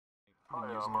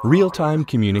Real-time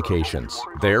communications,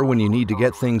 there when you need to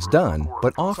get things done,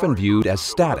 but often viewed as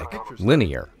static,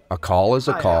 linear. A call is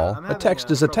a call, a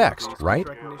text is a text, right?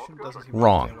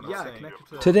 Wrong.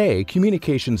 Today,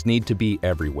 communications need to be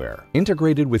everywhere,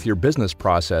 integrated with your business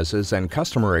processes and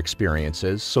customer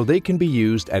experiences so they can be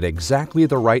used at exactly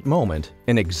the right moment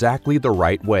in exactly the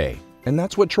right way. And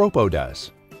that's what Tropo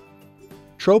does.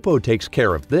 Tropo takes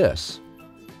care of this,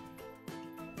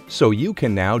 so you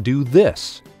can now do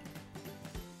this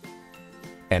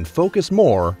and focus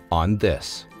more on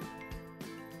this.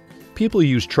 People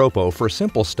use Tropo for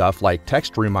simple stuff like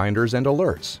text reminders and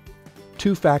alerts,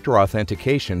 two-factor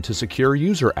authentication to secure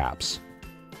user apps,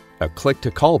 a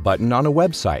click-to-call button on a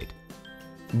website,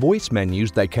 voice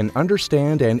menus that can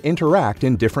understand and interact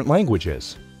in different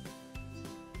languages.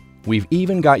 We've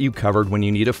even got you covered when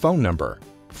you need a phone number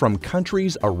from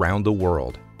countries around the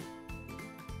world.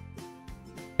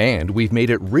 And we've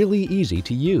made it really easy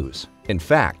to use. In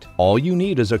fact, all you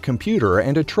need is a computer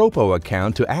and a Tropo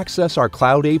account to access our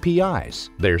cloud APIs.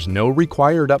 There's no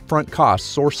required upfront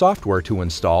costs or software to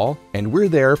install, and we're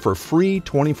there for free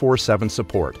 24/7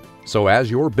 support. So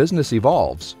as your business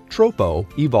evolves, Tropo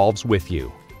evolves with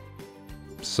you.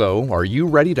 So, are you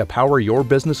ready to power your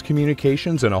business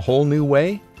communications in a whole new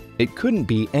way? It couldn't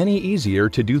be any easier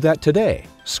to do that today.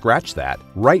 Scratch that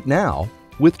right now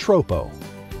with Tropo.